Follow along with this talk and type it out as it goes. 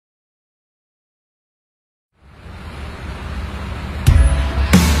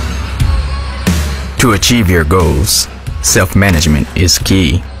To achieve your goals, self-management is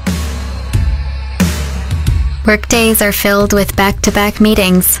key. Workdays are filled with back-to-back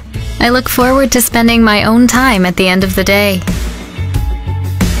meetings. I look forward to spending my own time at the end of the day.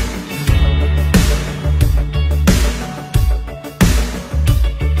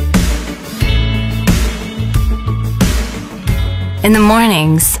 In the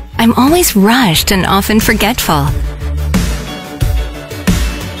mornings, I'm always rushed and often forgetful.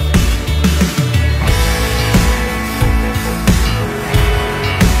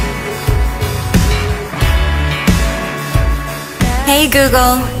 Hey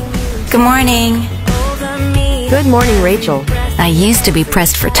Google, good morning. Good morning, Rachel. I used to be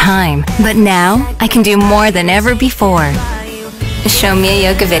pressed for time, but now I can do more than ever before. Show me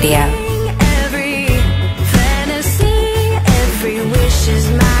a yoga video.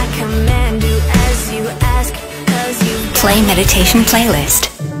 Play meditation playlist.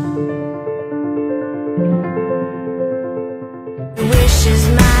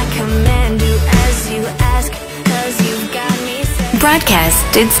 Broadcast,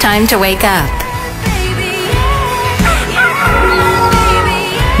 it's time to wake up.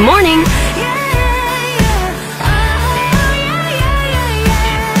 Morning.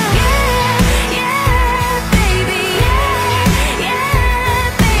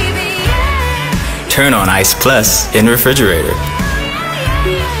 Turn on Ice Plus in refrigerator.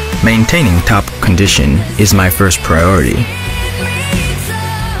 Maintaining top condition is my first priority.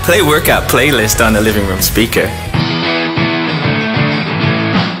 Play workout playlist on the living room speaker.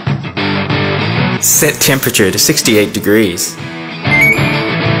 Set temperature to 68 degrees.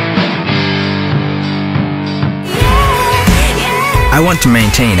 I want to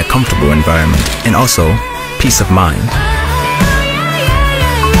maintain a comfortable environment and also peace of mind.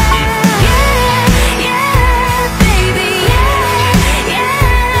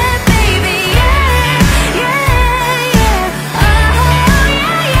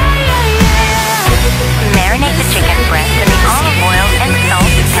 Marinate the chicken breast in the olive oil and salt,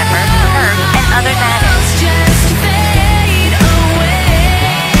 pepper, herbs, and other matters.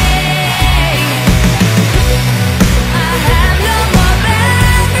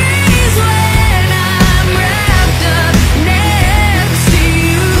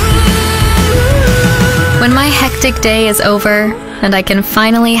 When my hectic day is over and I can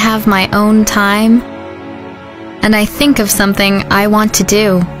finally have my own time, and I think of something I want to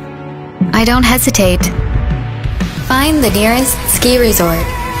do, I don't hesitate. Find the nearest ski resort.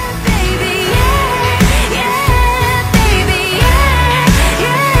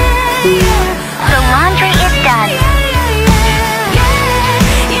 The laundry is done.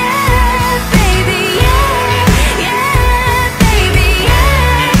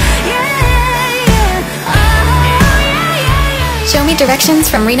 Show me directions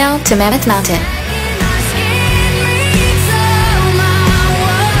from Reno to Mammoth Mountain.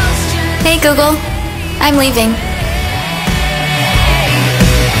 Hey Google, I'm leaving.